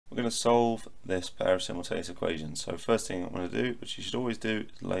going to solve this pair of simultaneous equations. So first thing I'm going to do, which you should always do,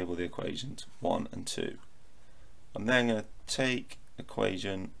 is label the equations 1 and 2. I'm then going to take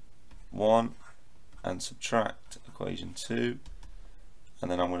equation 1 and subtract equation 2, and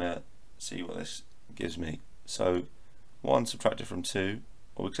then I'm going to see what this gives me. So 1 subtracted from 2,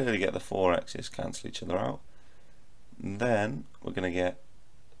 well, we clearly get the 4x's cancel each other out. And then we're going to get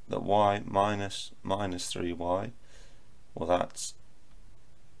that y minus 3y, well, that's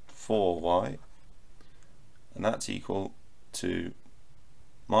 4y, and that's equal to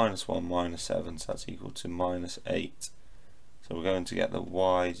minus 1 minus 7, so that's equal to minus 8. So we're going to get that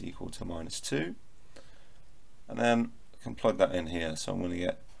y is equal to minus 2, and then I can plug that in here. So I'm going to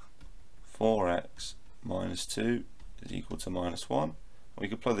get 4x minus 2 is equal to minus 1. We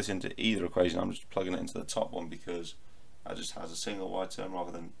could plug this into either equation. I'm just plugging it into the top one because that just has a single y term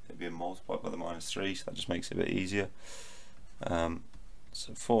rather than it being multiplied by the minus 3, so that just makes it a bit easier.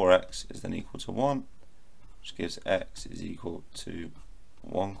 So 4x is then equal to 1, which gives x is equal to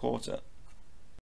 1/4.